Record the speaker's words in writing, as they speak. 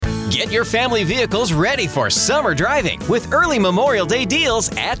Get your family vehicles ready for summer driving with early Memorial Day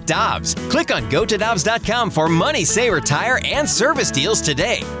deals at Dobbs. Click on gotodobbs.com for money saver tire and service deals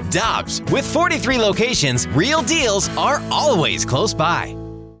today. Dobbs, with 43 locations, real deals are always close by.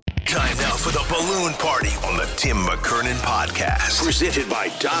 Time now for the balloon party on the Tim McKernan podcast. Presented by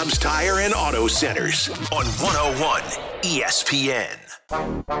Dobbs Tire and Auto Centers on 101 ESPN.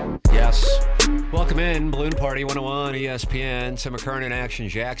 Yes. Welcome in, Balloon Party 101 ESPN. Tim McKernan, Action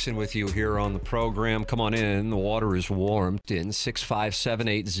Jackson with you here on the program. Come on in. The water is warmed in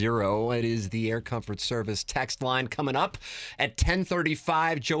 65780. It is the Air Comfort Service text line coming up at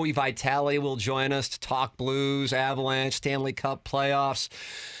 10:35. Joey Vitale will join us to talk Blues, Avalanche, Stanley Cup playoffs.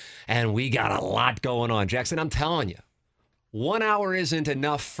 And we got a lot going on. Jackson, I'm telling you, 1 hour isn't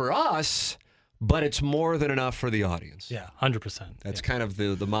enough for us, but it's more than enough for the audience. Yeah, 100%. That's kind of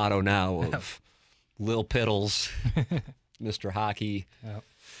the motto now of Lil Piddles, Mr. Hockey. Yep.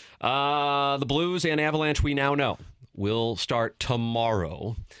 The Blues and Avalanche, we now know, will start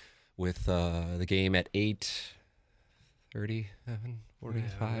tomorrow with the game at 8:30,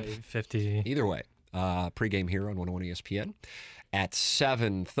 45, 50. Either way, pregame here on 101 ESPN. At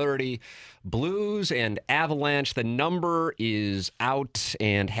 7:30, Blues and Avalanche. The number is out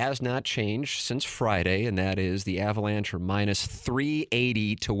and has not changed since Friday, and that is the Avalanche are minus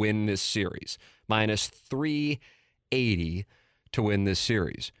 380 to win this series. Minus 380 to win this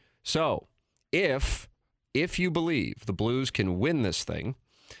series. So, if you believe the Blues can win this thing,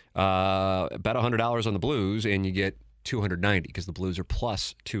 bet $100 on the Blues and you get 290 because the Blues are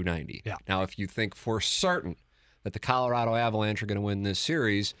plus 290. Yeah. Now, if you think for certain that the Colorado Avalanche are going to win this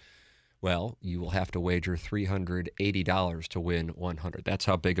series, well, you will have to wager $380 to win 100. That's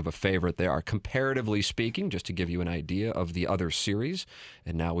how big of a favorite they are. Comparatively speaking, just to give you an idea of the other series,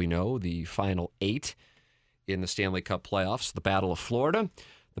 and now we know the final 8 in the Stanley Cup playoffs, the Battle of Florida,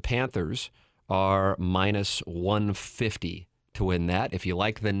 the Panthers are minus 150 to win that. If you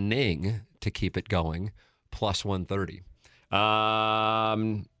like the ning to keep it going, plus 130.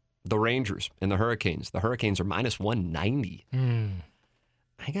 The Rangers and the Hurricanes. The Hurricanes are minus 190.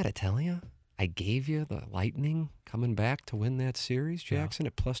 I got to tell you, I gave you the Lightning coming back to win that series, Jackson,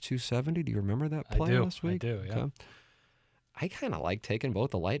 at plus 270. Do you remember that play last week? I do, yeah. Okay. I kind of like taking both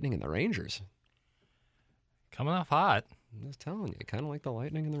the Lightning and the Rangers. Coming off hot. I'm just telling you, kind of like the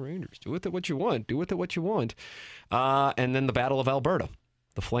Lightning and the Rangers. Do with it what you want. Do with it what you want. And then the Battle of Alberta.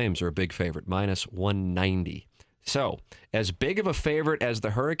 The Flames are a big favorite, minus 190. So, as big of a favorite as the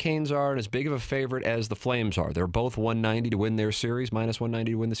Hurricanes are and as big of a favorite as the Flames are, they're both 190 to win their series, minus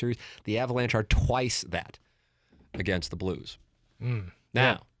 190 to win the series. The Avalanche are twice that against the Blues. Now,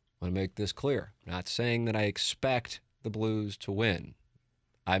 I want to make this clear. I'm not saying that I expect the Blues to win.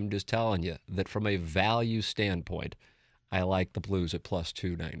 I'm just telling you that from a value standpoint, I like the Blues at plus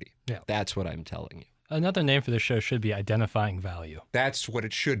 290. Yeah. That's what I'm telling you. Another name for the show should be Identifying Value. That's what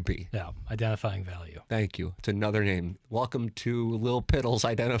it should be. Yeah, Identifying Value. Thank you. It's another name. Welcome to Lil Piddles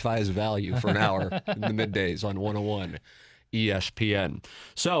Identifies Value for an hour in the middays on 101 ESPN.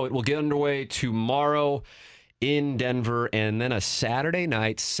 So it will get underway tomorrow in Denver and then a Saturday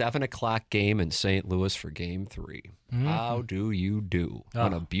night 7 o'clock game in St. Louis for Game 3. How do you do?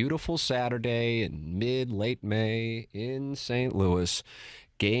 On a beautiful Saturday in late May in St. Louis,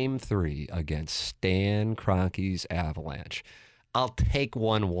 Game 3 against Stan Kroenke's Avalanche. I'll take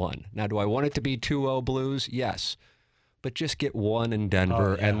 1-1. Now, do I want it to be 2-0 Blues? Yes. But just get one in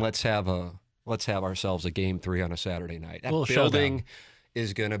Denver and let's have ourselves a Game 3 on a Saturday night. That building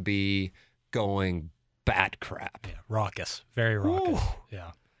is going to be going bat crap. Yeah, raucous. Very raucous. Ooh.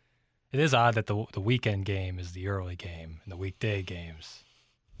 Yeah. It is odd that the weekend game is the early game and the weekday games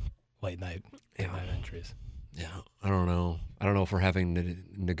late night entries. Yeah, I don't know. I don't know if we're having to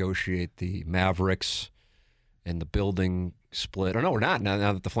negotiate the Mavericks and the building split. Or no, we're not now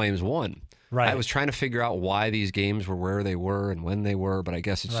that the Flames won. Right. I was trying to figure out why these games were where they were and when they were, but I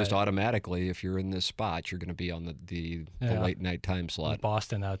guess it's just automatically, if you're in this spot, you're going to be on the late night time slot.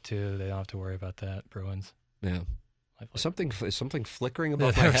 Boston out too. They don't have to worry about that. Bruins. Yeah. Something flickering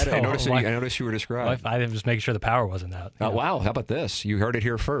above my head. I noticed you were describing. I was just making sure the power wasn't out. Wow. How about this? You heard it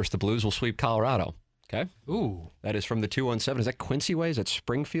here first. The Blues will sweep Colorado. Okay. Ooh. That is from the 217. Is that Quincy way? Is that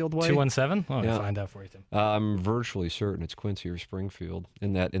Springfield way? 217? I'll find out for you, Tim. I'm virtually certain it's Quincy or Springfield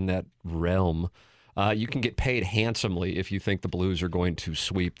in that realm. You can get paid handsomely if you think the Blues are going to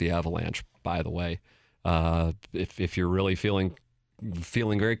sweep the Avalanche, by the way. If you're really feeling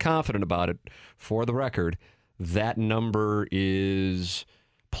very confident about it, for the record, that number is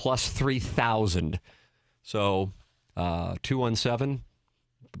plus 3,000. So 217.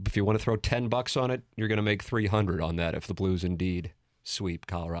 If you want to throw $10 on it, you're going to make $300 on that if the Blues indeed sweep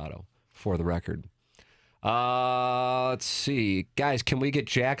Colorado, for the record. Let's see. Guys, can we get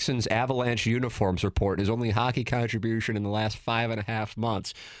Jackson's Avalanche uniforms report, his only hockey contribution in the last 5.5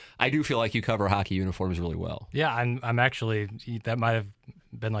 months? I do feel like you cover hockey uniforms really well. Yeah, I'm actually, that might have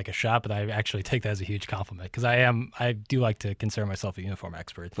been like a shot, but I actually take that as a huge compliment because I do like to consider myself a uniform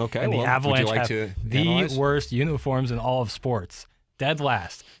expert. Okay, and the Avalanche would you like have to the analyze? worst uniforms in all of sports. Dead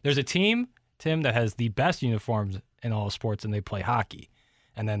last. There's a team, Tim, that has the best uniforms in all of sports, and they play hockey.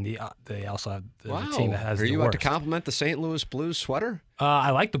 And then they also have a team that has Are the you worst. about to compliment the St. Louis Blues sweater?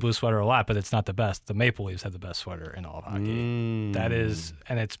 I like the blue sweater a lot, but it's not the best. The Maple Leafs have the best sweater in all of hockey. That is,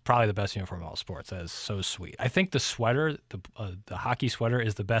 and it's probably the best uniform in all sports. That is so sweet. I think the sweater, the hockey sweater,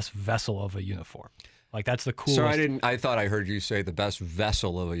 is the best vessel of a uniform. Like that's the coolest. So I thought I heard you say the best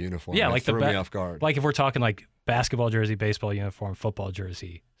vessel of a uniform. Yeah, That like threw me off guard. Like if we're talking like basketball jersey, baseball uniform, football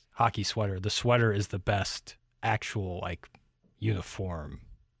jersey, hockey sweater, the sweater is the best actual like uniform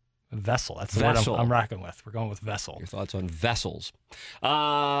vessel. That's the Vessel. word I'm rocking with. We're going with vessel. Your thoughts on vessels.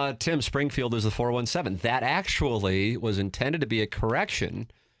 Tim, Springfield is the 417. That actually was intended to be a correction,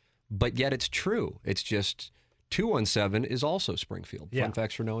 but yet it's true. It's just 217 is also Springfield. Yeah. Fun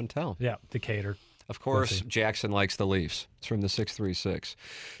facts for no and tell. Yeah, Decatur. Of course, Quincy. Jackson likes the Leafs. It's from the 636.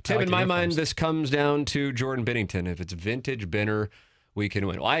 Tim, like in the my mind, uniforms. this comes down to Jordan Binnington. If it's vintage Binner, we can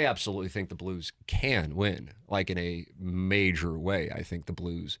win. Well, I absolutely think the Blues can win, like in a major way. I think the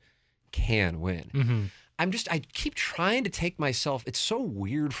Blues can win. Mm-hmm. I keep trying to take myself. It's so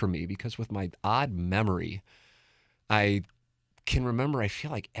weird for me because with my odd memory, I can remember, I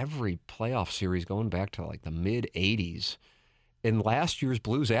feel like every playoff series going back to like the mid 80s. In last year's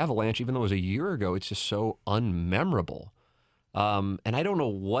Blues Avalanche, even though it was a year ago, it's just so unmemorable. And I don't know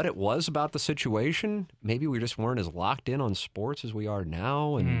what it was about the situation. Maybe we just weren't as locked in on sports as we are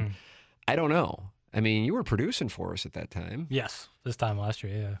now. And I don't know. I mean, you were producing for us at that time. Yes, this time last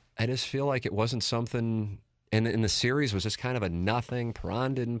year, yeah. I just feel like it wasn't something, and in the series was just kind of a nothing.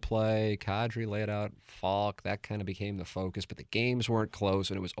 Perron didn't play. Kadri laid out Falk. That kind of became the focus, but the games weren't close,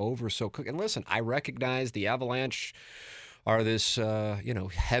 and it was over so quick. And listen, I recognize the Avalanche are this,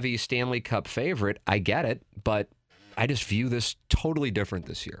 heavy Stanley Cup favorite. I get it, but I just view this totally different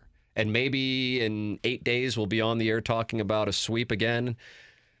this year. And maybe in 8 days we'll be on the air talking about a sweep again.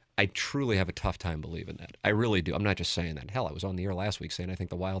 I truly have a tough time believing that. I really do. I'm not just saying that. Hell, I was on the air last week saying I think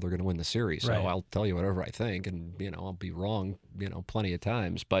the Wild are going to win the series. So Right. I'll tell you whatever I think, and I'll be wrong, plenty of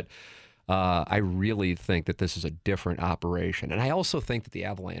times. But I really think that this is a different operation, and I also think that the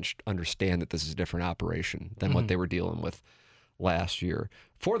Avalanche understand that this is a different operation than what they were dealing with last year.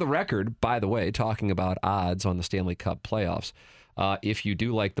 For the record, by the way, talking about odds on the Stanley Cup playoffs. If you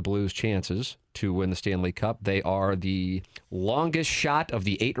do like the Blues' chances to win the Stanley Cup, they are the longest shot of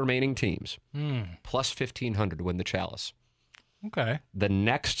the 8 remaining teams, plus 1,500 to win the Chalice. Okay. The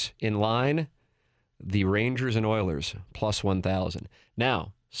next in line, the Rangers and Oilers, plus 1,000.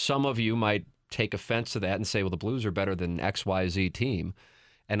 Now, some of you might take offense to that and say, well, the Blues are better than XYZ team.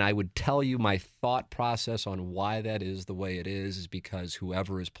 And I would tell you my thought process on why that is the way it is because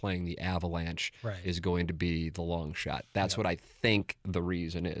whoever is playing the Avalanche Right. is going to be the long shot. That's what I think the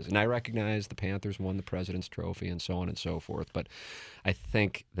reason is. And I recognize the Panthers won the President's Trophy and so on and so forth, but I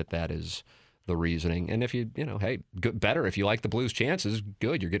think that is the reasoning. And if hey, good, better if you like the Blues' chances,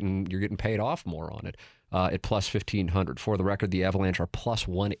 good. You're getting paid off more on it at plus 1,500. For the record, the Avalanche are plus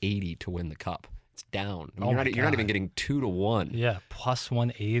 180 to win the Cup. It's down. I mean, you're not even getting 2-1. Yeah, plus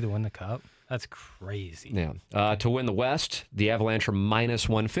 180 to win the Cup. That's crazy. Yeah. To win the West, the Avalanche are minus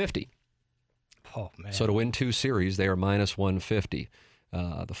 150. Oh, man. So to win 2 series, they are minus 150.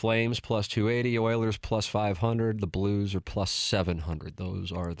 The Flames plus 280, Oilers plus 500, the Blues are plus 700.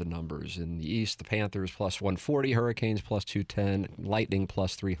 Those are the numbers. In the East, the Panthers plus 140, Hurricanes plus 210, Lightning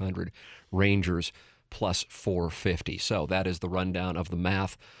plus 300, Rangers plus 450. So that is the rundown of the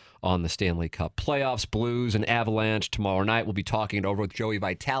math on the Stanley Cup playoffs. Blues and Avalanche tomorrow night. We'll be talking it over with Joey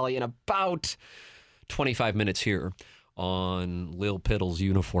Vitale in about 25 minutes here on Lil Piddle's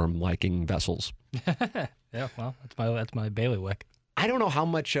uniform liking vessels. Yeah, well, that's my bailiwick. I don't know how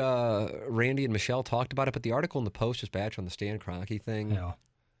much Randy and Michelle talked about it, but the article in the Post-Dispatch on the Stan Kroenke thing, Yeah.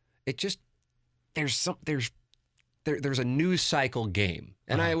 it just there's a news cycle game,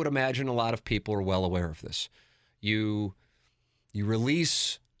 and I would imagine a lot of people are well aware of this. You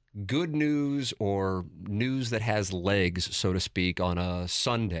release good news or news that has legs, so to speak, on a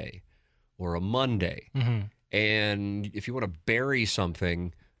Sunday or a Monday, and if you want to bury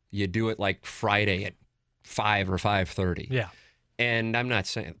something, you do it like Friday at 5 or 5:30. Yeah. And I'm not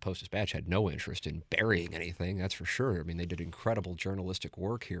saying the Post-Dispatch had no interest in burying anything, that's for sure. I mean, they did incredible journalistic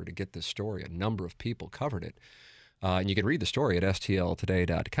work here to get this story. A number of people covered it. And you can read the story at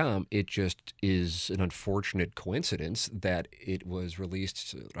stltoday.com. It just is an unfortunate coincidence that it was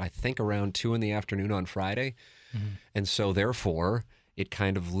released, I think, around 2 in the afternoon on Friday. Mm-hmm. And so, therefore, it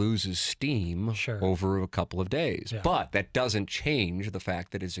kind of loses steam over a couple of days. Yeah. But that doesn't change the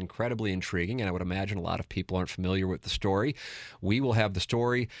fact that it's incredibly intriguing, and I would imagine a lot of people aren't familiar with the story. We will have the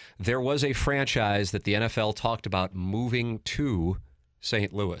story. There was a franchise that the NFL talked about moving to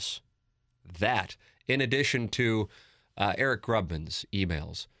St. Louis. That, in addition to Eric Grubman's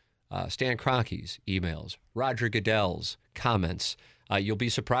emails, Stan Kroenke's emails, Roger Goodell's comments. You'll be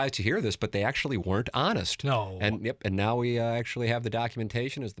surprised to hear this, but they actually weren't honest. No. And now we actually have the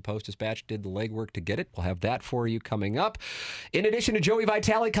documentation as the Post-Dispatch did the legwork to get it. We'll have that for you coming up. In addition to Joey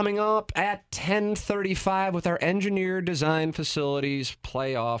Vitale coming up at 10:35 with our Engineer Design Facilities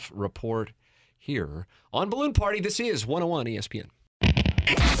playoff report here on Balloon Party. This is 101 ESPN.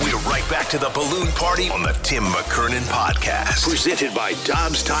 We're right back to the Balloon Party on the Tim McKernan Podcast. Presented by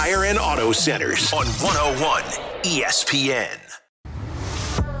Dobbs Tire and Auto Centers on 101 ESPN.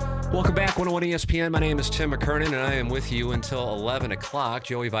 Welcome back, 101 ESPN. My name is Tim McKernan, and I am with you until 11 o'clock.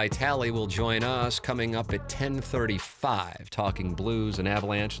 Joey Vitale will join us coming up at 10:35, talking Blues and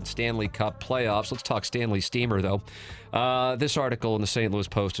Avalanche and Stanley Cup playoffs. Let's talk Stanley Steamer, though. This article in the St. Louis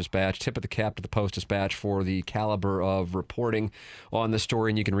Post-Dispatch, tip of the cap to the Post-Dispatch for the caliber of reporting on the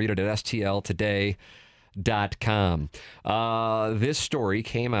story, and you can read it at stltoday.com. This story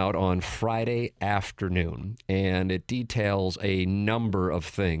came out on Friday afternoon, and it details a number of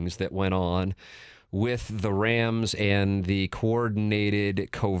things that went on with the Rams and the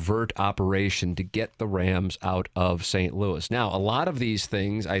coordinated covert operation to get the Rams out of St. Louis. Now, a lot of these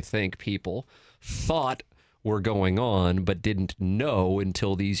things I think people thought were going on but didn't know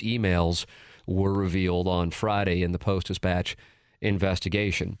until these emails were revealed on Friday in the Post-Dispatch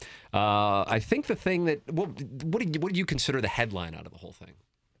investigation. I think the thing that what do you consider the headline out of the whole thing?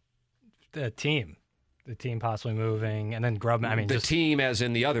 The team possibly moving, and then Grubman. I mean, the team as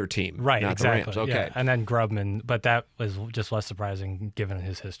in the other team, right? Not Exactly. The Rams. Okay, yeah. And then Grubman, but that was just less surprising given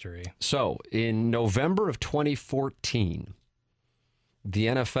his history. So in November of 2014, the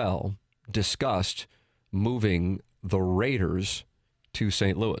NFL discussed moving the Raiders to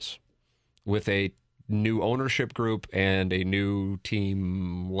St. Louis with a new ownership group and a new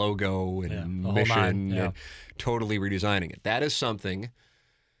team logo and mission and totally redesigning it. That is something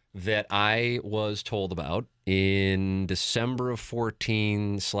that I was told about in December of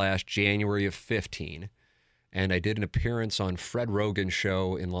 14/January of 15. And I did an appearance on Fred Rogan's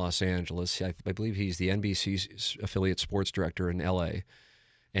show in Los Angeles. I believe he's the NBC affiliate sports director in LA.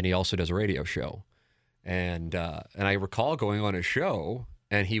 And he also does a radio show. And I recall going on his show,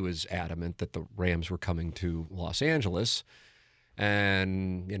 and he was adamant that the Rams were coming to Los Angeles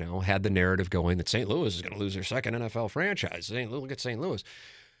and, had the narrative going that St. Louis is going to lose their second NFL franchise. Look at St. Louis.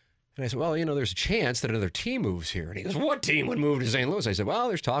 And I said, well, there's a chance that another team moves here. And he goes, what team would move to St. Louis? I said, well,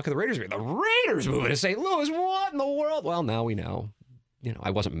 there's talk of the Raiders. The Raiders moving to St. Louis? What in the world? Well, now we know.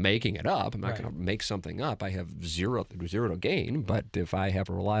 I wasn't making it up. I'm not going to make something up. I have zero to gain. But if I have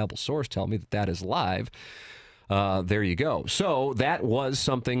a reliable source tell me that is live, there you go. So that was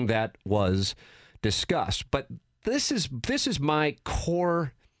something that was discussed. But this is my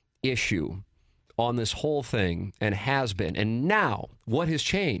core issue on this whole thing, and has been. And now, what has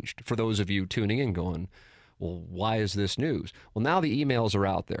changed for those of you tuning in going, well, why is this news? Well, now the emails are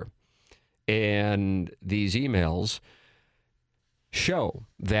out there. And these emails show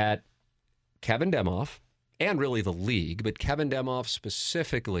that Kevin Demoff, and really the league, but Kevin Demoff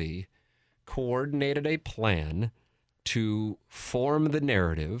specifically, coordinated a plan to form the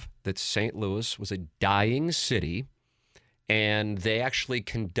narrative that St. Louis was a dying city, and they actually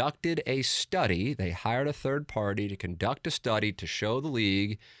conducted a study. They hired a third party to conduct a study to show the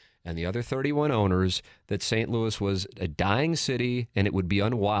league and the other 31 owners that St. Louis was a dying city and it would be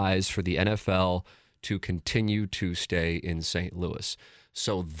unwise for the NFL to continue to stay in St. Louis.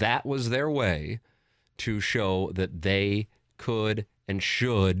 So that was their way to show that they could and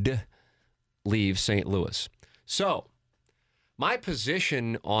should leave St. Louis. So my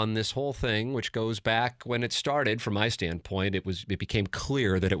position on this whole thing, which goes back when it started, from my standpoint, it became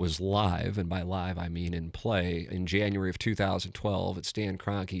clear that it was live, and by live I mean in play, in January of 2012 at Stan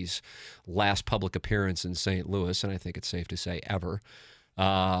Kroenke's last public appearance in St. Louis, and I think it's safe to say ever.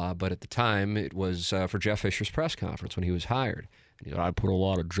 But at the time, it was for Jeff Fisher's press conference when he was hired. And he said, I put a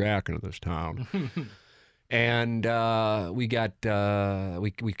lot of jack into this town. And we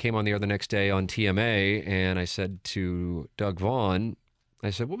came on the air the next day on TMA, and I said to Doug Vaughn, I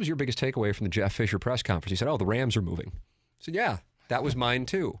said, what was your biggest takeaway from the Jeff Fisher press conference? He said, the Rams are moving. I said, yeah, that was mine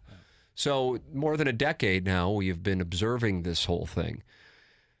too. So more than a decade now, we have been observing this whole thing.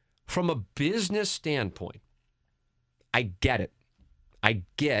 From a business standpoint, I get it. I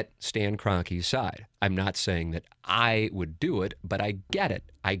get Stan Kroenke's side. I'm not saying that I would do it, but I get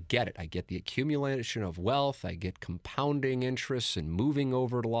it. I get it. I get the accumulation of wealth. I get compounding interests and moving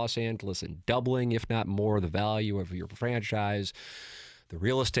over to Los Angeles and doubling, if not more, the value of your franchise, the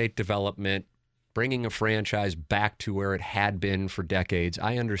real estate development, bringing a franchise back to where it had been for decades.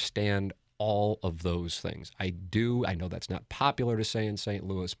 I understand all of those things. I do. I know that's not popular to say in St.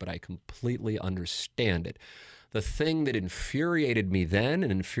 Louis, but I completely understand it. The thing that infuriated me then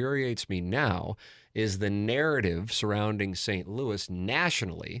and infuriates me now is the narrative surrounding St. Louis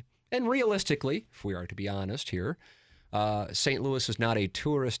nationally and realistically, if we are to be honest here. St. Louis is not a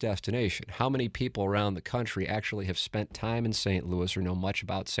tourist destination. How many people around the country actually have spent time in St. Louis or know much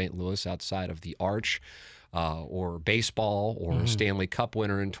about St. Louis outside of the Arch or baseball or Stanley Cup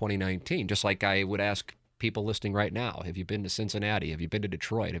winner in 2019? Just like I would ask people listening right now, have you been to Cincinnati? Have you been to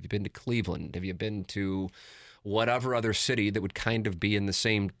Detroit? Have you been to Cleveland? Have you been to whatever other city that would kind of be in the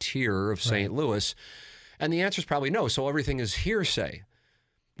same tier of St. Louis? And the answer is probably no. So everything is hearsay.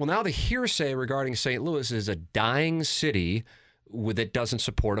 Well, now the hearsay regarding St. Louis is a dying city that doesn't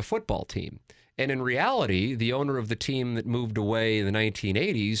support a football team. And in reality, the owner of the team that moved away in the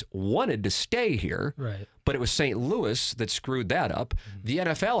 1980s wanted to stay here, but it was St. Louis that screwed that up. The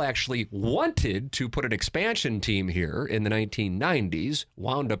NFL actually wanted to put an expansion team here in the 1990s,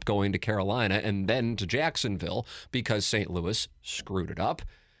 wound up going to Carolina and then to Jacksonville because St. Louis screwed it up.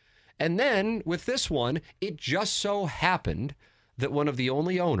 And then with this one, it just so happened that one of the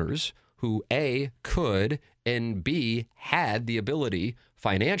only owners who A, could, and B, had the ability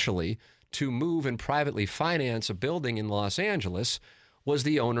financially to move and privately finance a building in Los Angeles was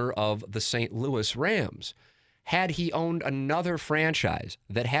the owner of the St. Louis Rams. Had he owned another franchise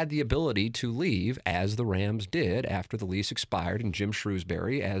that had the ability to leave, as the Rams did after the lease expired, and Jim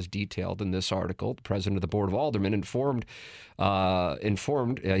Shrewsbury, as detailed in this article, the president of the Board of Aldermen, informed he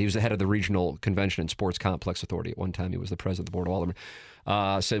was the head of the Regional Convention and Sports Complex Authority. At one time, he was the president of the Board of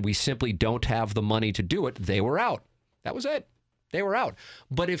Aldermen, said, we simply don't have the money to do it. They were out. That was it. They were out.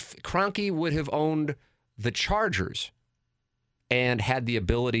 But if Kroenke would have owned the Chargers and had the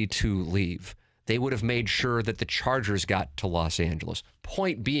ability to leave, they would have made sure that the Chargers got to Los Angeles.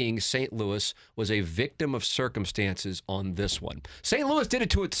 Point being, St. Louis was a victim of circumstances on this one. St. Louis did it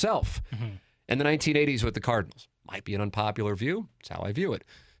to itself in the 1980s with the Cardinals. Might be an unpopular view. It's how I view it.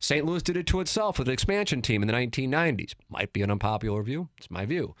 St. Louis did it to itself with an expansion team in the 1990s. Might be an unpopular view. It's my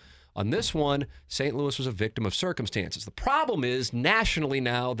view. On this one, St. Louis was a victim of circumstances. The problem is, nationally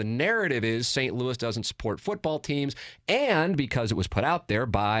now, the narrative is St. Louis doesn't support football teams, and because it was put out there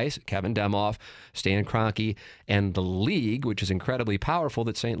by Kevin Demoff, Stan Kroenke, and the league, which is incredibly powerful,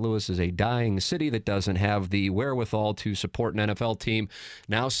 that St. Louis is a dying city that doesn't have the wherewithal to support an NFL team.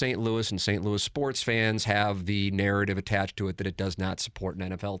 Now St. Louis and St. Louis sports fans have the narrative attached to it that it does not support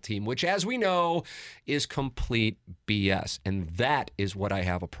an NFL team, which, as we know, is complete BS, and that is what I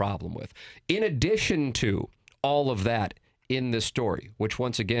have a problem with. In addition to all of that in this story, which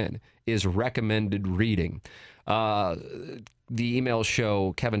once again is recommended reading, the emails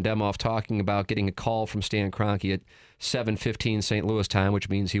show Kevin Demoff talking about getting a call from Stan Kroenke at 7:15 St. Louis time, which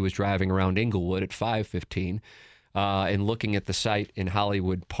means he was driving around Inglewood at 5:15 and looking at the site in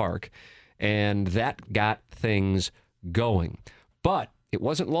Hollywood Park, and that got things going. But it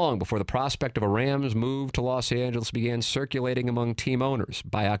wasn't long before the prospect of a Rams move to Los Angeles began circulating among team owners.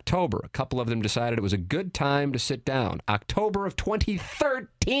 By October, a couple of them decided it was a good time to sit down. October of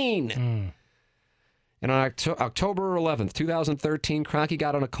 2013. And on October 11th, 2013, Kroenke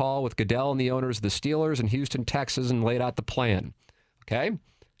got on a call with Goodell and the owners of the Steelers in Houston, Texas, and laid out the plan. Okay?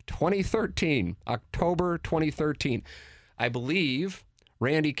 2013, October 2013. I believe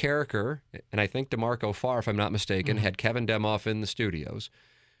Randy Carricker, and I think DeMarco Farr, if I'm not mistaken, had Kevin Demoff in the studios.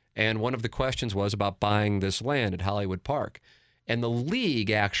 And one of the questions was about buying this land at Hollywood Park. And the league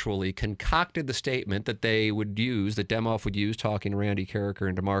actually concocted the statement that they would use, that Demoff would use, talking to Randy Carricker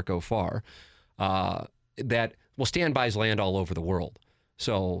and DeMarco Farr, that, well, Stan buys land all over the world.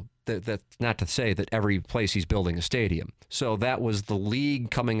 So that's not to say that every place he's building a stadium. So that was the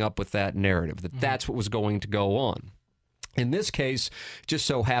league coming up with that narrative, that that's what was going to go on. In this case, it just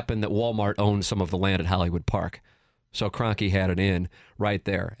so happened that Walmart owned some of the land at Hollywood Park. So Kroenke had it in right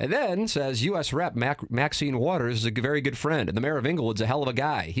there. And then says U.S. Rep Maxine Waters is a very good friend, and the mayor of Inglewood's a hell of a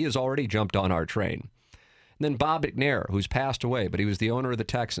guy. He has already jumped on our train. And then Bob McNair, who's passed away, but he was the owner of the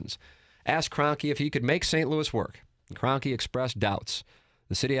Texans, asked Kroenke if he could make St. Louis work. And Kroenke expressed doubts.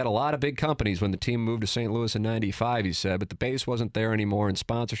 The city had a lot of big companies when the team moved to St. Louis in 95, he said, but the base wasn't there anymore and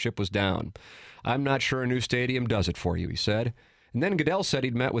sponsorship was down. I'm not sure a new stadium does it for you, he said. And then Goodell said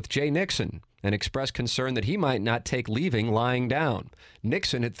he'd met with Jay Nixon and expressed concern that he might not take leaving lying down.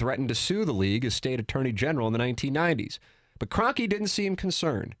 Nixon had threatened to sue the league as state attorney general in the 1990s. But Kroenke didn't seem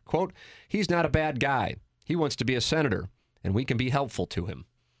concerned. Quote, he's not a bad guy. He wants to be a senator, and we can be helpful to him.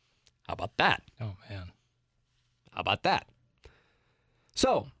 How about that? Oh, man. How about that?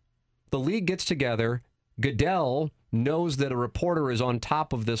 So, the league gets together. Goodell knows that a reporter is on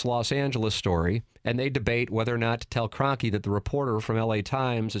top of this Los Angeles story, and they debate whether or not to tell Kroenke that the reporter from LA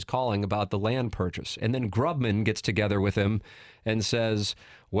Times is calling about the land purchase. And then Grubman gets together with him and says,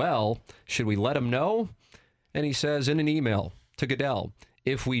 well, should we let him know? And he says in an email to Goodell,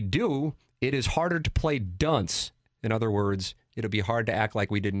 if we do, it is harder to play dunce. In other words, it'll be hard to act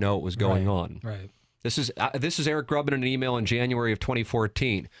like we didn't know what was going on. Right. This is Eric Grubman in an email in January of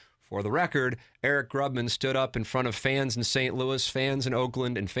 2014. For the record, Eric Grubman stood up in front of fans in St. Louis, fans in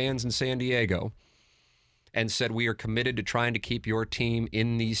Oakland, and fans in San Diego and said, we are committed to trying to keep your team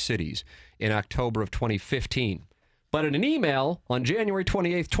in these cities in October of 2015. But in an email on January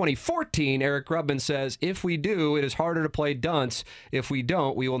 28th, 2014, Eric Grubman says, if we do, it is harder to play dunce. If we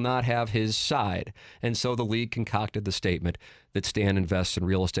don't, we will not have his side. And so the league concocted the statement that Stan invests in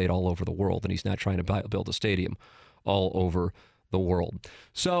real estate all over the world, and he's not trying to build a stadium all over the world.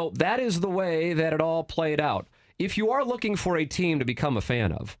 So that is the way that it all played out. If you are looking for a team to become a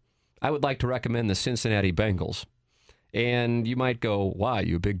fan of, I would like to recommend the Cincinnati Bengals. And you might go, why,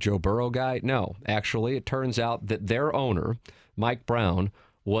 you a big Joe Burrow guy? No, actually, it turns out that their owner, Mike Brown,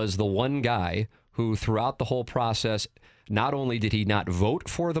 was the one guy who throughout the whole process, not only did he not vote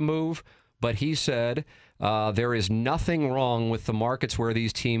for the move, but he said there is nothing wrong with the markets where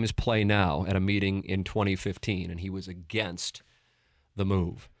these teams play now at a meeting in 2015. And he was against the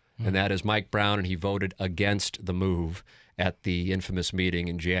move. And that is Mike Brown, and he voted against the move at the infamous meeting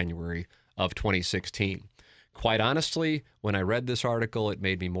in January of 2016. Quite honestly, when I read this article, it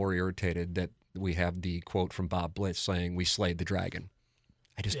made me more irritated that we have the quote from Bob Blitz saying, we slayed the dragon.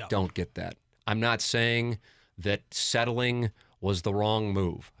 I just don't get that. I'm not saying that settling was the wrong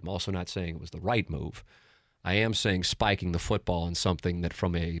move. I'm also not saying it was the right move. I am saying spiking the football in something that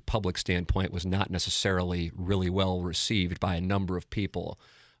from a public standpoint was not necessarily really well received by a number of people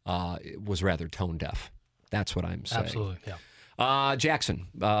was rather tone deaf. That's what I'm saying. Absolutely, yeah. Jackson,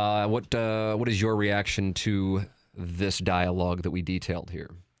 what is your reaction to this dialogue that we detailed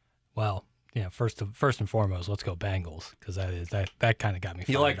here? Well, yeah, first and foremost, let's go Bengals, because that kind of got me fired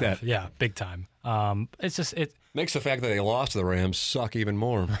You like off. that? Yeah, big time. It's just it makes the fact that they lost to the Rams suck even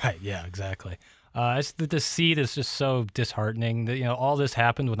more. Right, yeah, exactly. It's the deceit is just so disheartening. That, all this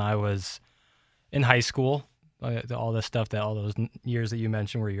happened when I was in high school. All this stuff, all those years that you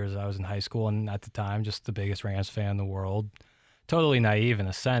mentioned were years that I was in high school, and at the time, just the biggest Rams fan in the world. Totally naive in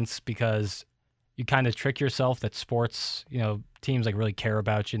a sense, because you kind of trick yourself that sports, teams like really care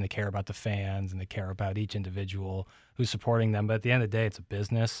about you, and they care about the fans, and they care about each individual who's supporting them. But at the end of the day, it's a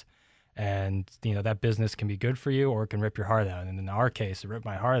business, and that business can be good for you or it can rip your heart out. And in our case, it ripped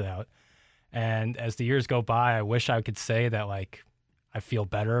my heart out. And as the years go by, I wish I could say that I feel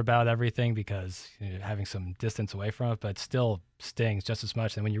better about everything because having some distance away from it, but it still stings just as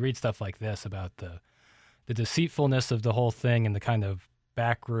much. And when you read stuff like this about the deceitfulness of the whole thing and the kind of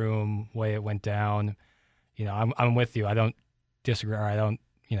backroom way it went down, I'm with you. I don't disagree. I don't,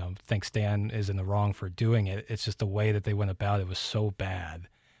 think Stan is in the wrong for doing it. It's just the way that they went about it was so bad.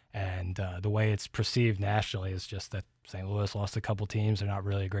 And the way it's perceived nationally is just that St. Louis lost a couple teams. They're not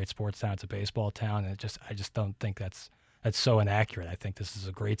really a great sports town. It's a baseball town. And I just don't think that's so inaccurate. I think this is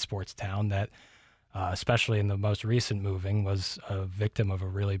a great sports town that, especially in the most recent moving, was a victim of a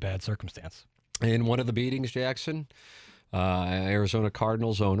really bad circumstance. In one of the meetings, Jackson, Arizona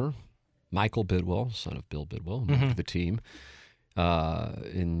Cardinals owner, Michael Bidwell, son of Bill Bidwell, moved to the team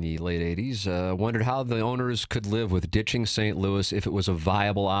in the late 80s, wondered how the owners could live with ditching St. Louis if it was a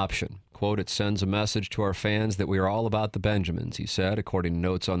viable option. Quote, it sends a message to our fans that we are all about the Benjamins, he said, according to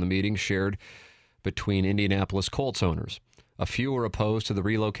notes on the meeting shared between Indianapolis Colts owners. A few were opposed to the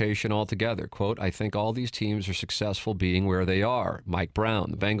relocation altogether. Quote, I think all these teams are successful being where they are. Mike Brown,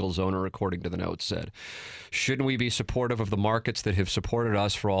 the Bengals owner, according to the notes, said. Shouldn't we be supportive of the markets that have supported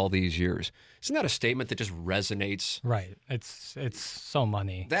us for all these years? Isn't that a statement that just resonates? Right. It's so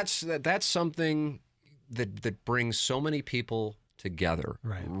money. That's something that brings so many people together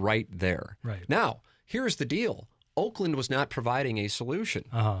right there. Right. Now, here's the deal. Oakland was not providing a solution.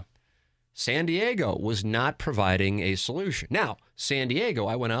 Uh-huh. San Diego was not providing a solution. Now, San Diego,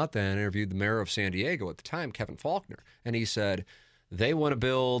 I went out there and interviewed the mayor of San Diego at the time, Kevin Faulkner, and he said, they want to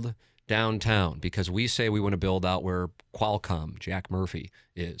build downtown because we say we want to build out where Qualcomm, Jack Murphy,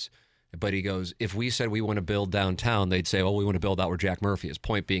 is. But he goes, if we said we want to build downtown, they'd say, oh, we want to build out where Jack Murphy is.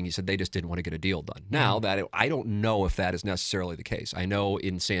 Point being, he said they just didn't want to get a deal done. Now, that I don't know if that is necessarily the case. I know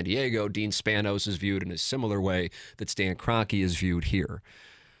in San Diego, Dean Spanos is viewed in a similar way that Stan Kroenke is viewed here.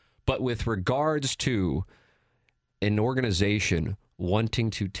 But with regards to an organization wanting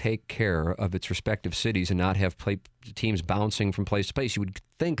to take care of its respective cities and not have teams bouncing from place to place, you would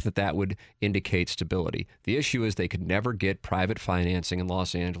think that that would indicate stability. The issue is they could never get private financing in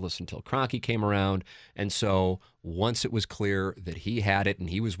Los Angeles until Kroenke came around. And so once it was clear that he had it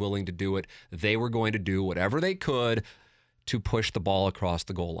and he was willing to do it, they were going to do whatever they could to push the ball across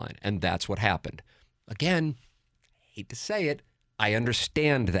the goal line. And that's what happened. Again, hate to say it, I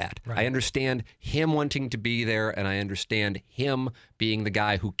understand that. Right. I understand him wanting to be there, and I understand him being the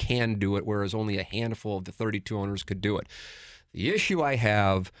guy who can do it, whereas only a handful of the 32 owners could do it. The issue I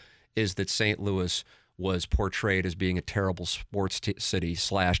have is that St. Louis was portrayed as being a terrible sports city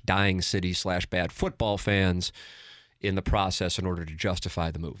 / dying city / bad football fans in the process in order to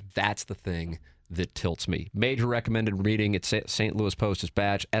justify the move. That's the thing that tilts me. Major recommended reading at St. Louis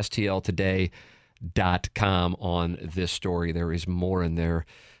Post-Dispatch, STLtoday.com on this story. There is more in there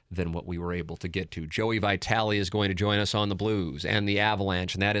than what we were able to get to. Joey Vitale is going to join us on the Blues and the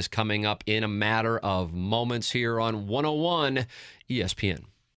Avalanche, and that is coming up in a matter of moments here on 101 ESPN.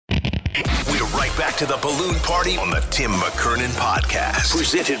 We're right back to the balloon party on the Tim McKernan podcast,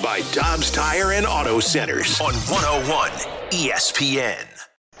 presented by Dobbs Tire and Auto Centers on 101 ESPN.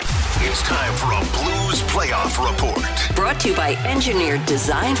 It's time for a Blues playoff report. Brought to you by Engineered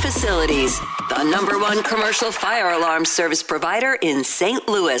Design Facilities, the #1 commercial fire alarm service provider in St.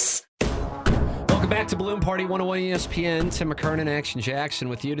 Louis. Welcome back to Balloon Party 101 ESPN. Tim McKernan, Action Jackson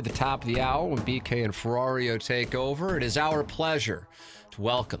with you to the top of the hour when BK and Ferrario take over. It is our pleasure to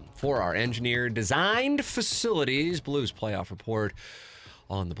welcome for our Engineered Designed Facilities Blues playoff report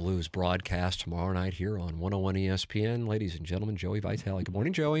on the Blues broadcast tomorrow night here on 101 ESPN. Ladies and gentlemen, Joey Vitale. Good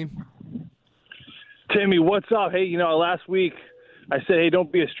morning, Joey. Timmy, what's up? Hey, last week I said, hey,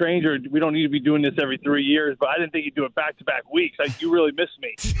 don't be a stranger. We don't need to be doing this every 3 years, but I didn't think you'd do it back-to-back weeks. You really missed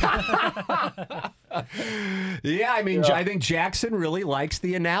me. Yeah, I mean, I think Jackson really likes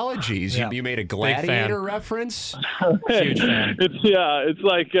the analogies. Yeah. You made a gladiator reference. Huge fan. It's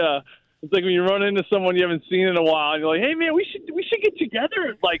like when you run into someone you haven't seen in a while, and you're like, hey, man, we should get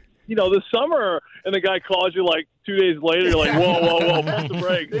together, this summer, and the guy calls you 2 days later, you're like, whoa, pump the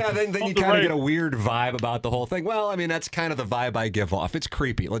brakes. Yeah, then you kind of get a weird vibe about the whole thing. Well, I mean, that's kind of the vibe I give off. It's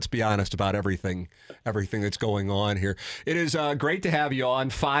creepy. Let's be honest about everything that's going on here. It is great to have you on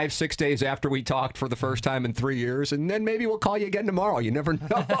 5-6 days after we talked for the first time in 3 years, and then maybe we'll call you again tomorrow. You never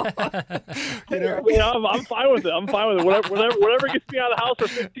know. I'm fine with it. Whatever gets me out of the house for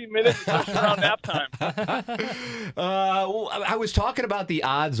 15 minutes is around nap time. I was talking about the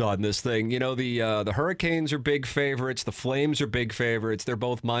odds on this thing. The Hurricanes are big favorites. The Flames are big favorites. They're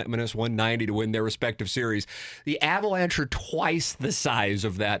both minus 190 to win their respective series. The Avalanche are twice the size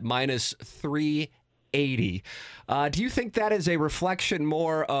of that, minus 380. Do you think that is a reflection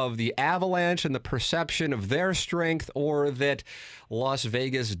more of the Avalanche and the perception of their strength, or that Las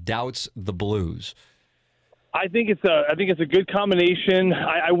Vegas doubts the Blues? I think it's a good combination.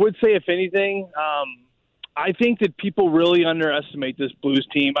 I would say, if anything, I think that people really underestimate this Blues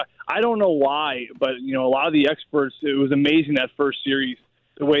team. I don't know why, but a lot of the experts, it was amazing that first series,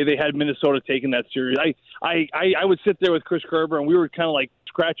 the way they had Minnesota taking that series. I would sit there with Chris Kerber, and we were kind of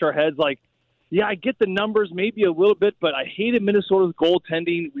scratch our heads yeah, I get the numbers maybe a little bit, but I hated Minnesota's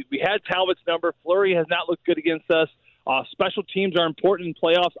goaltending. We had Talbot's number. Fleury has not looked good against us. Special teams are important in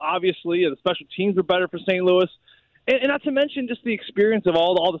playoffs, obviously. The special teams are better for St. Louis. And not to mention just the experience of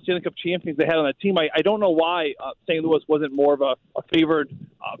all the Stanley Cup champions they had on that team. I don't know why St. Louis wasn't more of a favored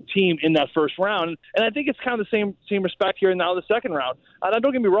team in that first round. And I think it's kind of the same respect here now in the second round. And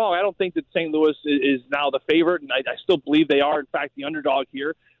don't get me wrong, I don't think that St. Louis is now the favorite, and I still believe they are, in fact, the underdog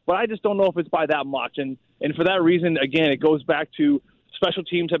here. But I just don't know if it's by that much. And for that reason, again, it goes back to special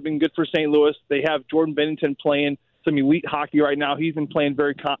teams have been good for St. Louis. They have Jordan Bennington playing some elite hockey right now. He's been playing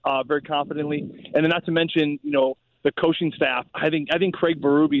very confidently. And then not to mention, the coaching staff. I think Craig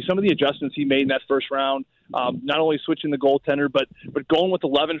Berube, some of the adjustments he made in that first round, not only switching the goaltender, but going with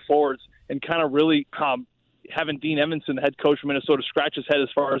 11 forwards and kind of really having Dean Evanson, the head coach from Minnesota, scratch his head as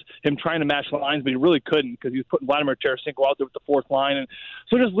far as him trying to match lines, but he really couldn't because he was putting Vladimir Tarasenko out there with the fourth line. And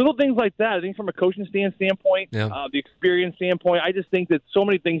so just little things like that. I think from a coaching standpoint, the experience standpoint, I just think that so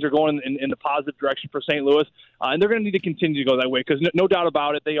many things are going in the positive direction for St. Louis, and they're going to need to continue to go that way because no doubt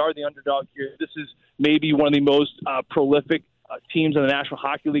about it, they are the underdog here. This is maybe one of the most prolific teams in the National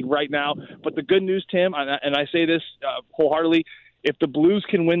Hockey League right now. But the good news, Tim, and I say this wholeheartedly, if the Blues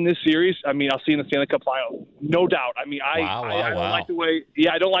can win this series, I mean, I'll see in the Stanley Cup Final, no doubt. I mean, I don't like the way,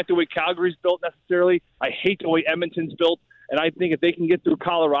 I don't like the way Calgary's built necessarily. I hate the way Edmonton's built, and I think if they can get through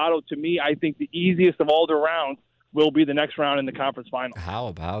Colorado, to me, I think the easiest of all the rounds will be the next round in the conference final. How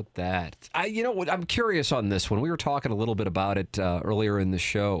about that? You know what? I'm curious on this one. We were talking a little bit about it earlier in the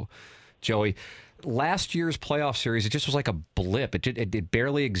show, Joey. Last year's playoff series, it just was like a blip. It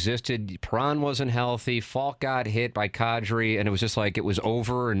barely existed. Perron wasn't healthy. Falk got hit by Kadri, and it was just like it was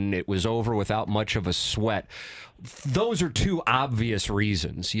over, and it was over without much of a sweat. Those are two obvious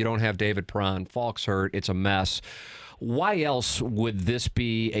reasons. You don't have David Perron. Falk's hurt. It's a mess. Why else would this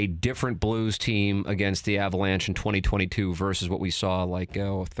be a different Blues team against the Avalanche in 2022 versus what we saw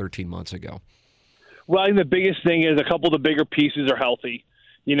 13 months ago? Well, I think the biggest thing is a couple of the bigger pieces are healthy.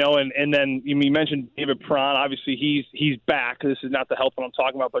 You know, and then you mentioned David Perron. Obviously, he's back. This is not the health that I'm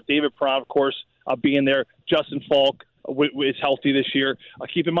talking about, but David Perron, of course, being there. Justin Falk is healthy this year.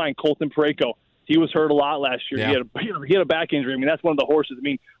 Keep in mind, Colton Parayko. He was hurt a lot last year. Yeah. He had a back injury. I mean, that's one of the horses. I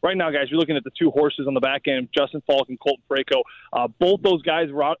mean, right now, guys, you're looking at the two horses on the back end, Justin Falk and Colton Parayko. Both those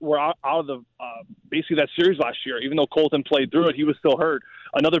guys were out of the basically that series last year. Even though Colton played through it, he was still hurt.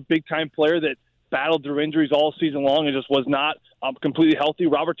 Another big-time player that battled through injuries all season long and just was not completely healthy,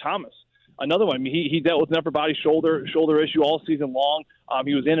 Robert Thomas. Another one. I mean, he dealt with an upper body shoulder issue all season long.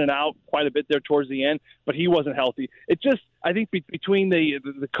 He was in and out quite a bit there towards the end, but he wasn't healthy. It just, I think between the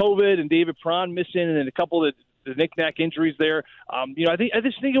COVID and David Perron missing and then a couple of the knick-knack injuries there, I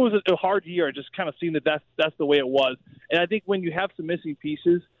just think it was a hard year. Just kind of seeing that that's the way it was. And I think when you have some missing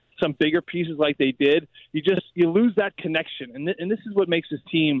pieces, some bigger pieces like they did, you lose that connection. And this is what makes this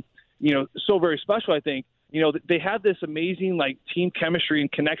team, so very special, I think. They have this amazing team chemistry and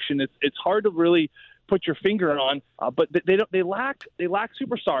connection. It's hard to really put your finger on, but they lack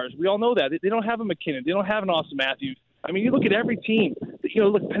superstars. We all know that. They don't have a McKinnon. They don't have an Austin Matthews. I mean, you look at every team.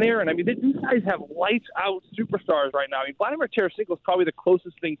 Look, Panarin. I mean, these guys have lights out superstars right now. I mean, Vladimir Tarasenko is probably the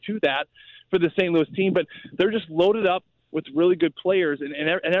closest thing to that for the St. Louis team, but they're just loaded up with really good players,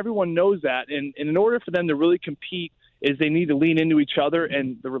 and everyone knows that. And in order for them to really compete, is they need to lean into each other,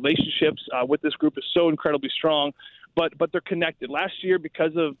 and the relationships with this group is so incredibly strong. But they're connected. Last year,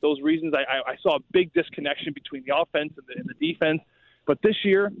 because of those reasons, I saw a big disconnection between the offense and the defense. But this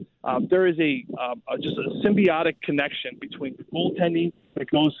year, there is just a symbiotic connection between the goaltending that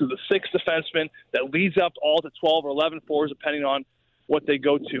goes to the sixth defenseman that leads up all to 12 or 11 forwards, depending on what they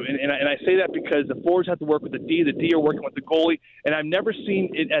go to. And I say that because the forwards have to work with the D are working with the goalie, and I've never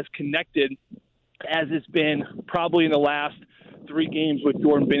seen it as connected as it's been probably in the last 3 games with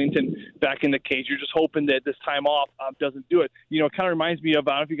Jordan Binnington back in the cage. You're just hoping that this time off doesn't do it. It kind of reminds me of,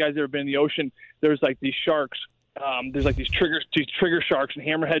 I don't know if you guys ever been in the ocean, there's these sharks. There's these trigger sharks and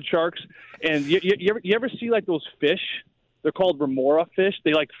hammerhead sharks. And you ever see those fish? They're called remora fish.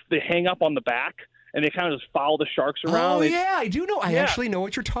 They hang up on the back, and they kind of just follow the sharks around. Oh, yeah, I do know. I actually know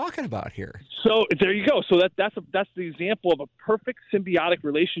what you're talking about here. So there you go. So that's the example of a perfect symbiotic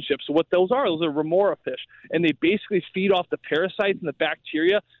relationship. So what those are remora fish, and they basically feed off the parasites and the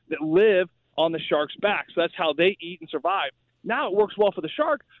bacteria that live on the shark's back. So that's how they eat and survive. Now it works well for the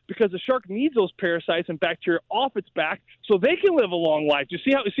shark because the shark needs those parasites and bacteria off its back so they can live a long life. You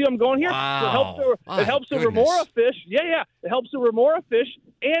see how I'm going here? Wow. So it helps the remora fish. Yeah. It helps the remora fish,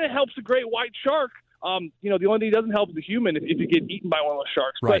 and it helps the great white shark. The only thing it doesn't help is the human if you get eaten by one of those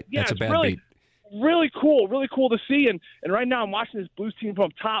sharks. Right. But, yeah, that's a bad really, beat. really cool to see. And right now I'm watching this Blues team from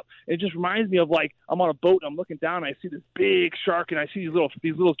up top. And it just reminds me of I'm on a boat and I'm looking down and I see this big shark and I see these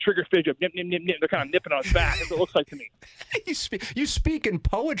little trigger fish. Nip, nip, nip, nip. They're kind of nipping on its back. That's what it looks like to me. You speak in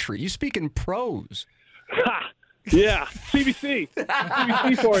poetry. You speak in prose. Ha! Yeah, CBC.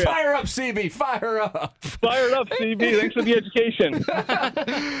 CBC for you. Fire up, CB. Fire up. Fire up, CB. Thanks for the education.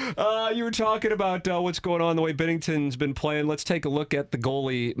 You were talking about what's going on, the way Binnington's been playing. Let's take a look at the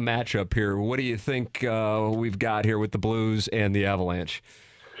goalie matchup here. What do you think we've got here with the Blues and the Avalanche?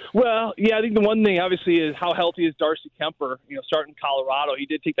 Well, yeah, I think the one thing, obviously, is how healthy is Darcy Kemper, starting in Colorado. He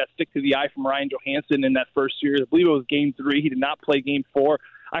did take that stick to the eye from Ryan Johansson in that first series. I believe it was Game 3. He did not play Game 4.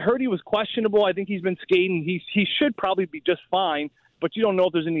 I heard he was questionable. I think he's been skating. He should probably be just fine, but you don't know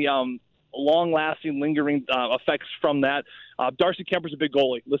if there's any long-lasting, lingering effects from that. Darcy Kemper's a big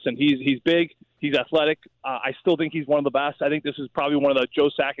goalie. Listen, he's big. He's athletic. I still think he's one of the best. I think this is probably one of the Joe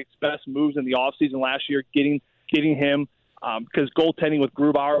Sakic's best moves in the offseason last year, getting him, because goaltending with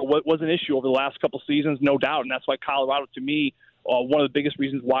Grubauer was an issue over the last couple seasons, no doubt, and that's why Colorado, to me, one of the biggest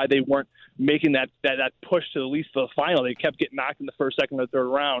reasons why they weren't making that push to at least the final. They kept getting knocked in the first, second, or third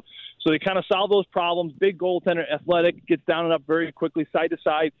round. So they kind of solved those problems. Big goaltender, athletic, gets down and up very quickly, side to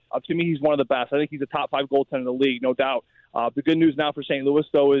side. To me, he's one of the best. I think he's a top 5 goaltender in the league, no doubt. The good news now for St. Louis,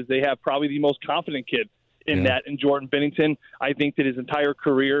 though, is they have probably the most confident kid in Jordan Binnington. I think that his entire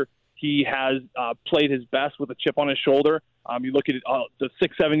career, he has played his best with a chip on his shoulder. You look at it, the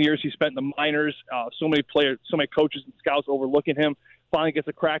 6-7 years he spent in the minors. So many players, so many coaches and scouts overlooking him. Finally gets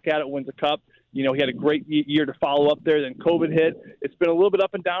a crack at it, wins a cup. He had a great year to follow up there. Then COVID hit. It's been a little bit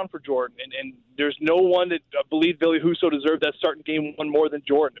up and down for Jordan, and there's no one that believed Billy Husso deserved that starting game one more than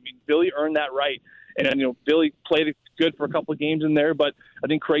Jordan. I mean, Billy earned that right. And, Billy played it good for a couple of games in there, but I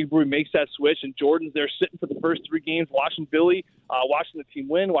think Craig Brewery makes that switch, and Jordan's there sitting for the first 3 games, watching Billy, watching the team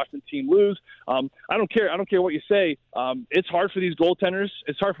win, watching the team lose. I don't care. I don't care what you say. It's hard for these goaltenders.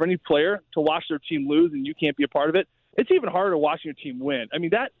 It's hard for any player to watch their team lose, and you can't be a part of it. It's even harder watching your team win. I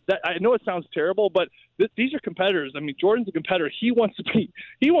mean, that I know it sounds terrible, but these are competitors. I mean, Jordan's a competitor. He wants to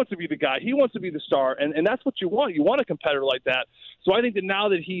be the guy. He wants to be the star, and that's what you want. You want a competitor like that. So I think that now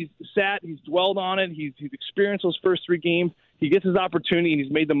that he's sat, he's dwelled on it, he's experienced those first 3 games, he gets his opportunity, and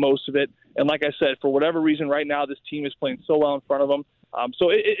he's made the most of it. And like I said, for whatever reason, right now this team is playing so well in front of him. So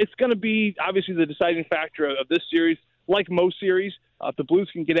it's going to be obviously the deciding factor of this series. Like most series, if the Blues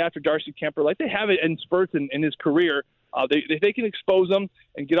can get after Darcy Kemper, like they have it in spurts in his career, they can expose them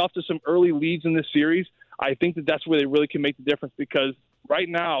and get off to some early leads in this series. I think that's where they really can make the difference, because right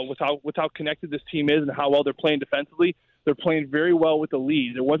now, with how connected this team is and how well they're playing defensively, they're playing very well with the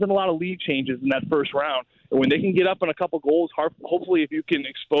lead. There wasn't a lot of lead changes in that first round. And when they can get up on a couple goals, hopefully if you can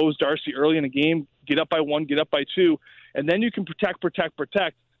expose Darcy early in the game, get up by 1, get up by 2, and then you can protect.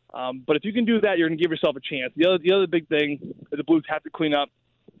 But if you can do that, you're going to give yourself a chance. The other big thing that the Blues have to clean up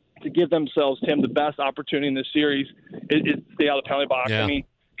to give themselves, Tim, the best opportunity in this series is to stay out of the penalty box. Yeah. I mean,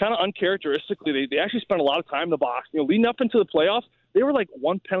 kind of uncharacteristically, they actually spent a lot of time in the box. Leading up into the playoffs, they were like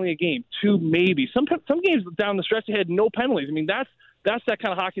 1 penalty a game, 2 maybe. Some games down the stretch they had no penalties. I mean, that's that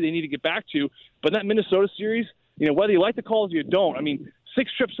kind of hockey they need to get back to. But in that Minnesota series, whether you like the calls or you don't, I mean,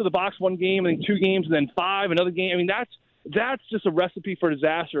 6 trips to the box one game, and then 2 games, and then 5 another game. I mean, that's just a recipe for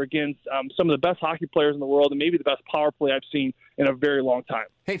disaster against some of the best hockey players in the world, and maybe the best power play I've seen in a very long time.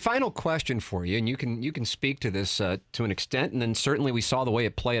 Hey, final question for you, and you can speak to this to an extent, and then certainly we saw the way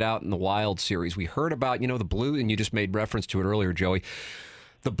it played out in the Wild series. We heard about, the Blues, and you just made reference to it earlier, Joey.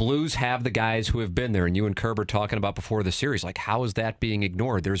 The Blues have the guys who have been there, and you and Kerber talking about before the series. Like, how is that being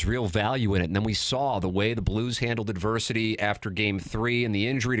ignored? There's real value in it. And then we saw the way the Blues handled adversity after Game 3 and the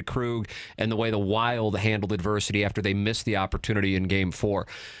injury to Krug, and the way the Wild handled adversity after they missed the opportunity in Game 4.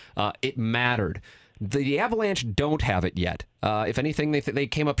 It mattered. The Avalanche don't have it yet. If anything, they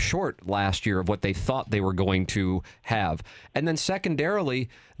came up short last year of what they thought they were going to have. And then secondarily,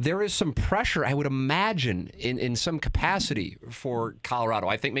 there is some pressure, I would imagine, in some capacity for Colorado.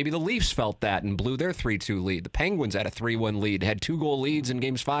 I think maybe the Leafs felt that and blew their 3-2 lead. The Penguins had a 3-1 lead, had 2-goal leads in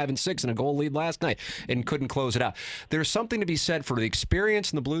games 5 and 6 and a goal lead last night and couldn't close it out. There's something to be said for the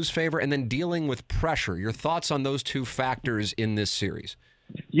experience in the Blues' favor and then dealing with pressure. Your thoughts on those 2 factors in this series?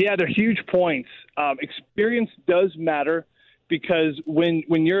 Yeah, they're huge points. Experience does matter, because when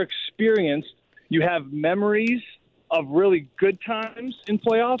you're experienced, you have memories of really good times in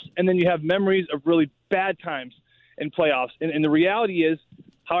playoffs, and then you have memories of really bad times in playoffs. And the reality is,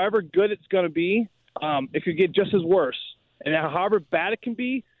 however good it's going to be, it could get just as worse. And however bad it can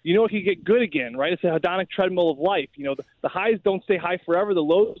be, it can get good again, right? It's a hedonic treadmill of life. The highs don't stay high forever. The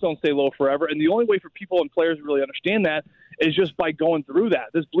lows don't stay low forever. And the only way for people and players to really understand that is just by going through that.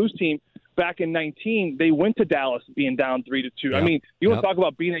 This Blues team back in 19, they went to Dallas being down 3-2. Yep. I mean, you want to talk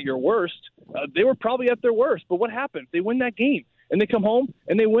about being at your worst. They were probably at their worst. But what happened? They win that game, and they come home,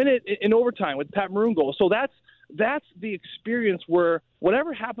 and they win it in overtime with Pat Maroon goal. So that's the experience where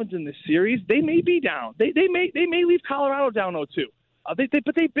whatever happens in this series, they may be down. They may leave Colorado down 0-2.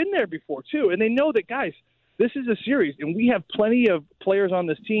 But they've been there before, too. And they know that, guys, this is a series, and we have plenty of players on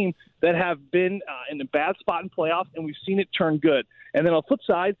this team that have been in a bad spot in playoffs, and we've seen it turn good. And then on the flip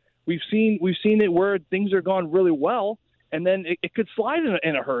side, we've seen it where things are going really well, and then it could slide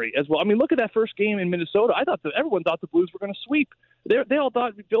in a hurry as well. I mean, look at that first game in Minnesota. Everyone thought the Blues were going to sweep. They all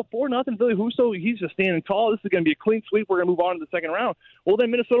thought we'd go 4-0. Billy Husso, he's just standing tall. This is going to be a clean sweep. We're going to move on to the second round. Well, then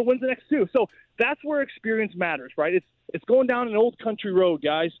Minnesota wins the next 2. So that's where experience matters, right? It's going down an old country road,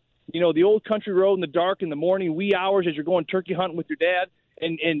 guys. The old country road in the dark, in the morning, wee hours as you're going turkey hunting with your dad.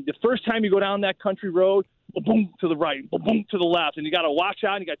 And the first time you go down that country road, boom to the right, boom to the left, and you got to watch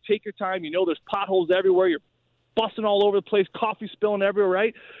out. And you got to take your time. There's potholes everywhere. You're busting all over the place, coffee spilling everywhere,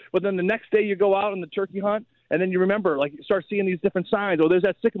 right? But then the next day you go out on the turkey hunt, And then you remember, like, you start seeing these different signs. Oh, there's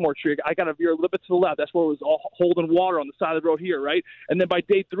that sycamore tree. I got to veer a little bit to the left. That's where it was all holding water on the side of the road here, right? And then by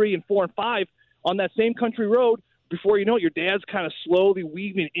day 3 and 4 and 5 on that same country road, before you know it, your dad's kind of slowly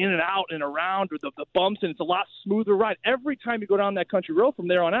weaving in and out and around with the bumps, and it's a lot smoother ride. Every time you go down that country road from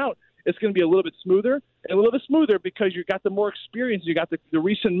there on out, it's going to be a little bit smoother and a little bit smoother because you got the more experience. You got the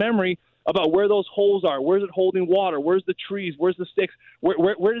recent memory about where those holes are. Where's it holding water? Where's the trees? Where's the sticks?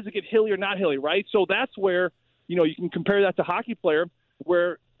 Where does it get hilly or not hilly, right? So that's where, you know, you can compare that to hockey player,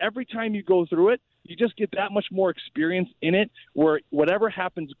 where every time you go through it, you just get that much more experience in it, where whatever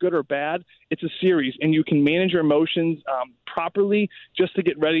happens, good or bad, it's a series, and you can manage your emotions properly just to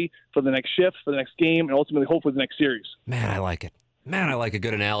get ready for the next shift, for the next game, and ultimately, hopefully, the next series. Man, I like it. Man, I like a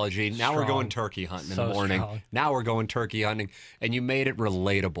good analogy. Now we're going turkey hunting in the morning. Strong. Now we're going turkey hunting, and you made it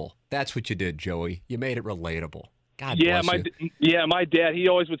relatable. That's what you did, Joey. You made it relatable. God bless you. My dad, he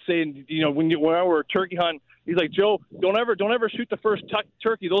always would say, you know, when we were turkey hunting, he's like, Joe, don't ever shoot the first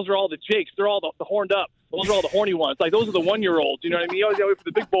turkey. Those are all the jakes. They're all the horned up. Those are all the horny ones. Like, those are the 1-year-olds. You know what I mean? You always go for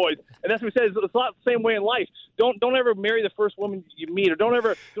the big boys. And that's what he says. It's a lot the same way in life. Don't ever marry the first woman you meet, or don't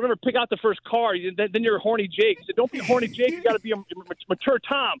ever pick out the first car. Then you're a horny Jake. So don't be a horny Jake. You got to be a mature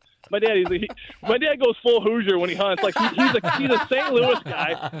Tom. My dad goes full Hoosier when he hunts. Like, he's a St. Louis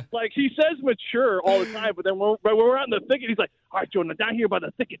guy. Like, he says mature all the time, but then when we're out in the thicket, he's like, all right, Joe, now down here by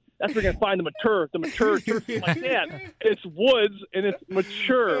the thicket, that's where we're gonna find the mature turkey. I'm like, Dad, it's woods and it's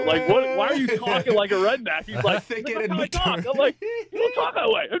mature. Like, what? Why are you talking like a redneck? He's like, Thicket and I talk. I'm like, you don't talk that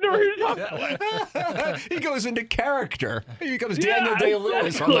way. I've never heard you talk that way. He goes into character. He becomes Daniel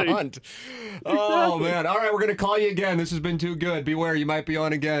Day-Lewis on the hunt. Oh, man. All right, we're going to call you again. This has been too good. Beware. You might be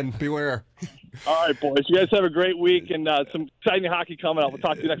on again. Beware. All right, boys. You guys have a great week and some exciting hockey coming up. We'll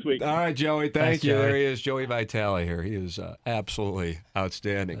talk to you next week. All right, Joey. Thank you. Joey. There he is, Joey Vitale here. He is absolutely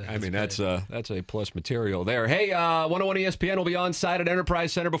outstanding. I mean, that's a plus material there. Hey, 101 ESPN will be on site at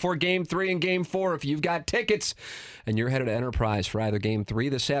Enterprise Center before Game 3 and Game 4. If you've got tickets and you're headed to Enterprise for either Game 3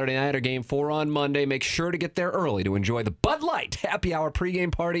 this Saturday night or Game 4 on Monday, make sure to get there early to enjoy the Bud Light Happy Hour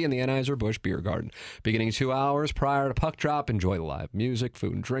pregame party in the Anheuser-Busch Beer Garden. Beginning 2 hours prior to puck drop, enjoy the live music,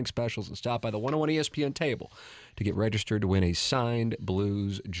 food and drink specials, and stop by the 101 ESPN table to get registered to win a signed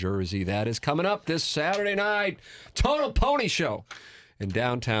Blues jersey. That is coming up this Saturday night. Total Pony Show in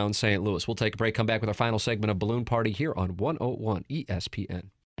downtown St. Louis. We'll take a break, come back with our final segment of Balloon Party here on 101 ESPN.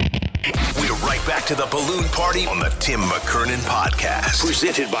 We're right back to the Balloon Party on the Tim McKernan Podcast.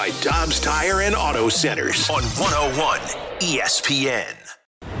 Presented by Dobbs Tire and Auto Centers on 101 ESPN.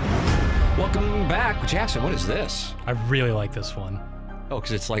 Welcome back. Jackson, what is this? I really like this one. Oh,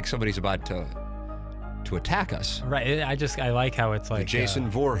 because it's like somebody's about to attack us. Right. I like how it's like Jason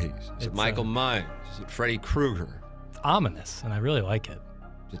Voorhees. Is it Michael Myers? Is it Freddy Krueger? It's ominous, and I really like it.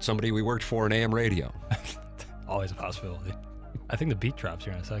 Is it somebody we worked for in AM radio? Always a possibility. I think the beat drops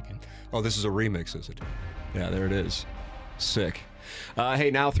here in a second. Oh, this is a remix, is it? Yeah, there it is. Sick. Hey,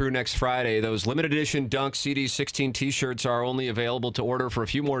 now through next Friday, those limited edition Dunk CD 16 t-shirts are only available to order for a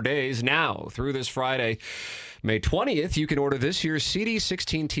few more days. Now, through this Friday, May 20th, you can order this year's CD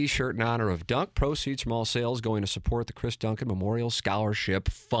 16 t-shirt in honor of Dunk. Proceeds from all sales going to support the Chris Duncan Memorial Scholarship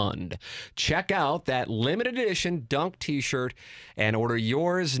Fund. Check out that limited edition Dunk t-shirt and order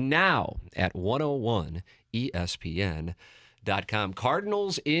yours now at 101ESPN.com.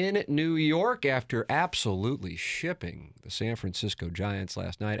 Cardinals in New York after absolutely shipping the San Francisco Giants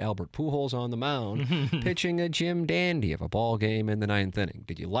last night. Albert Pujols on the mound, pitching a Jim Dandy of a ball game in the 9th inning.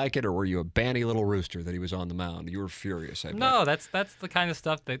 Did you like it, or were you a banty little rooster that he was on the mound? You were furious, I bet. No, that's the kind of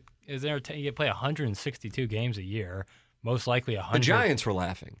stuff that is entertaining. You play 162 games a year. Most likely 100. The Giants were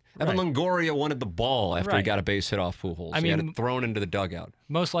laughing. Evan Longoria wanted the ball after he got a base hit off Pujols. He had it thrown into the dugout.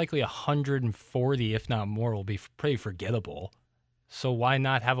 Most likely 140, if not more, will be pretty forgettable. So why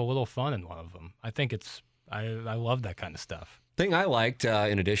not have a little fun in one of them? I think I love that kind of stuff. Thing I liked,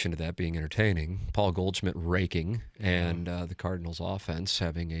 in addition to that being entertaining, Paul Goldschmidt raking and the Cardinals offense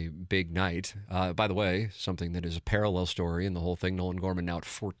having a big night. By the way, something that is a parallel story in the whole thing, Nolan Gorman now at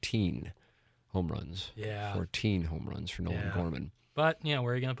 14 home runs. Yeah. 14 home runs for Nolan Gorman. But, where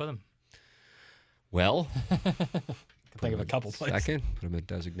are you going to put him? Well, think of a couple places. Second, put him at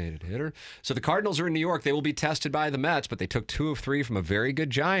designated hitter. So the Cardinals are in New York. They will be tested by the Mets, but they took 2 of 3 from a very good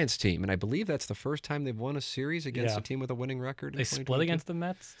Giants team. And I believe that's the first time they've won a series against a team with a winning record. They split against the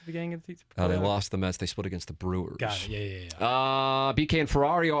Mets at the beginning of the season? They lost the Mets. They split against the Brewers. Got it. Yeah. BK and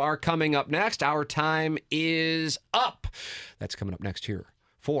Ferrario are coming up next. Our time is up. That's coming up next here.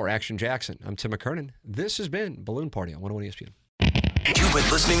 For Action Jackson, I'm Tim McKernan. This has been Balloon Party on 101 ESPN. You've been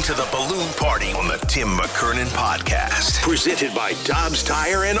listening to the Balloon Party on the Tim McKernan Podcast. Presented by Dobbs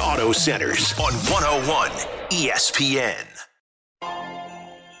Tire and Auto Centers on 101 ESPN.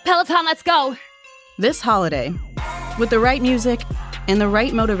 Peloton, let's go. This holiday, with the right music and the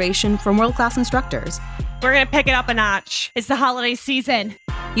right motivation from world-class instructors, We're going to pick it up a notch. It's the holiday season.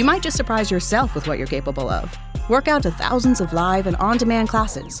 you might just surprise yourself with what you're capable of. Work out to thousands of live and on-demand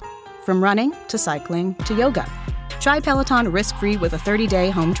classes, from running to cycling to yoga. Try Peloton risk-free with a 30-day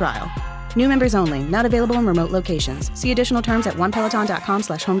home trial. New members only, not available in remote locations. See additional terms at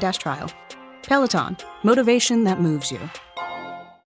onepeloton.com/home-trial. Peloton, motivation that moves you.